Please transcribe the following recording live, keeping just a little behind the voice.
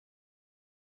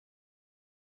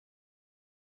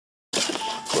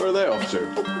Where are they off to?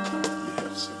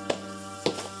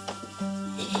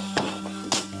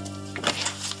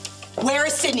 Where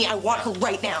is Sydney? I want her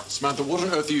right now. Samantha, what on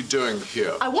earth are you doing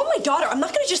here? I want my daughter. I'm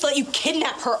not going to just let you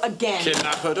kidnap her again.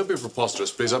 Kidnap her? Don't be preposterous,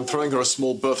 please. I'm throwing her a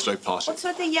small birthday party. What's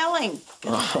with the yelling?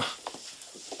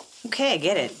 Okay, I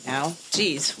get it now.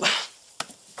 Jeez.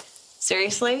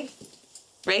 Seriously?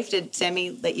 Rafe, did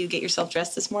Sammy let you get yourself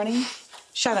dressed this morning?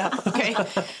 Shut up, okay?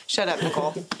 Shut up,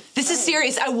 Nicole. This is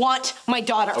serious. I want my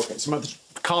daughter. Okay, Samantha,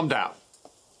 calm down,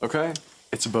 okay?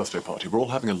 It's a birthday party. We're all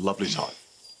having a lovely time.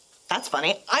 That's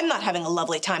funny. I'm not having a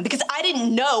lovely time because I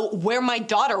didn't know where my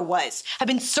daughter was. I've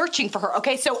been searching for her,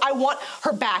 okay? So I want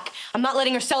her back. I'm not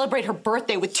letting her celebrate her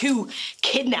birthday with 2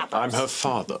 kidnappers. I'm her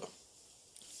father.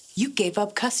 You gave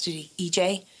up custody,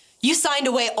 EJ. You signed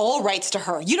away all rights to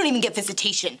her. You don't even get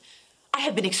visitation. I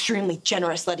have been extremely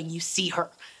generous letting you see her.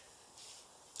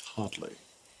 Hardly.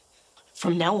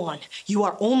 From now on, you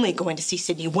are only going to see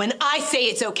Sydney when I say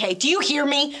it's okay. Do you hear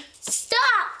me? Stop!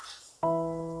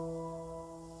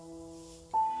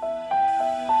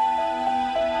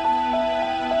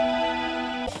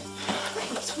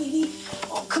 Sweetie,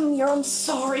 oh, come here. I'm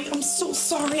sorry. I'm so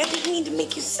sorry. I didn't mean to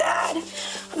make you sad.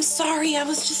 I'm sorry. I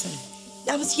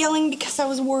was yelling because I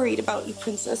was worried about you,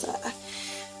 Princess.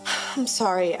 I'm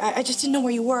sorry. I just didn't know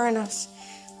where you were, and I was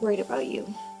worried about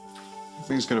you.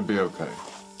 Everything's gonna be okay.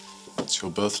 It's your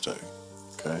birthday,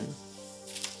 okay?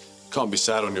 Can't be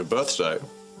sad on your birthday.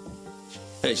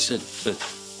 Hey, Sid,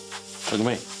 look at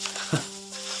me.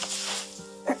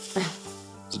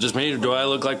 Is it just me, or do I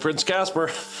look like Prince Casper?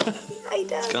 I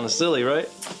do. It's kind of silly, right?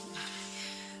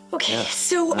 Okay, Yeah.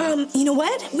 so, you know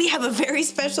what? We have a very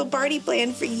special party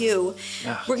planned for you.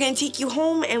 Yeah. We're gonna take you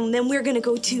home, and then we're gonna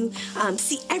go to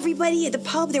see everybody at the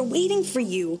pub. They're waiting for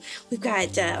you. We've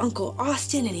got Uncle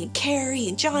Austin and Aunt Carrie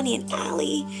and Johnny and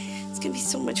Allie. It's gonna be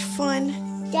so much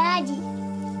fun. Daddy.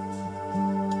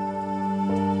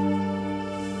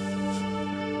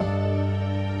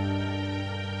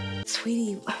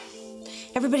 Sweetie,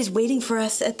 everybody's waiting for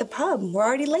us at the pub. We're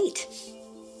already late.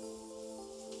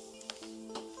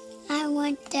 I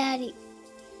want Daddy.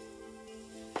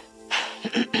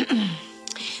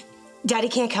 Daddy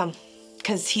can't come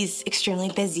because he's extremely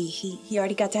busy. He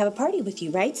already got to have a party with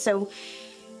you, right? So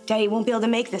Daddy won't be able to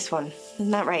make this one.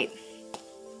 Isn't that right?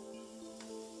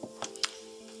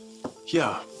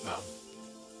 Yeah,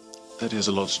 Daddy has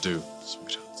a lot to do,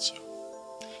 sweetheart, so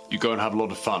you go and have a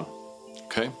lot of fun,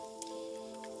 okay?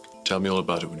 Tell me all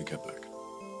about it when you get back.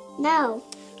 No.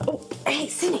 Oh, hey,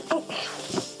 Sydney. Oh.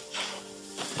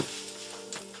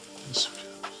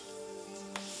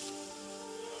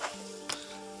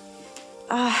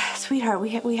 Sweetheart,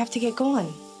 we have to get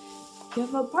going. You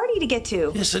have a party to get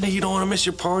to. Yeah, Sydney, you don't want to miss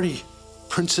your party.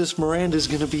 Princess Miranda's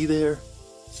gonna be there.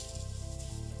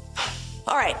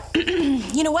 All right.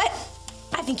 You know what?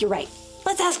 I think you're right.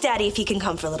 Let's ask Daddy if he can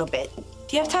come for a little bit.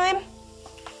 Do you have time?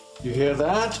 You hear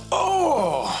that?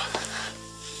 Oh!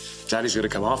 Daddy's gonna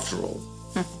come after all.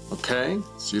 Okay?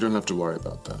 So you don't have to worry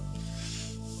about that.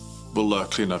 We'll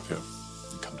clean up here.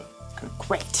 You come down, okay?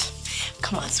 Great.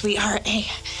 Come on, sweetheart. Hey,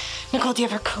 Nicole, do you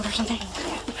have her coat or something?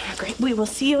 Yeah. Great. We will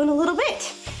see you in a little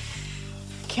bit.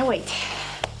 Can't wait.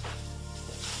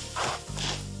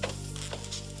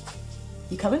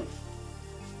 You coming?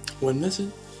 Wouldn't miss it.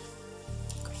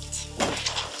 Great.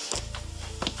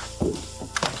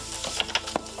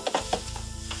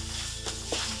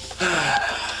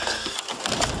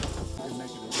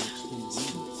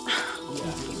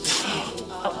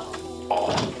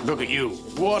 Look at you.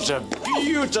 What a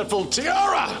beautiful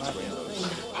tiara!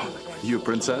 You a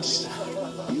princess?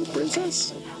 You a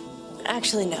princess?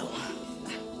 Actually, no.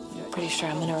 Pretty sure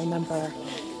I'm gonna remember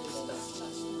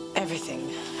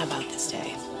everything about this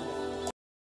day.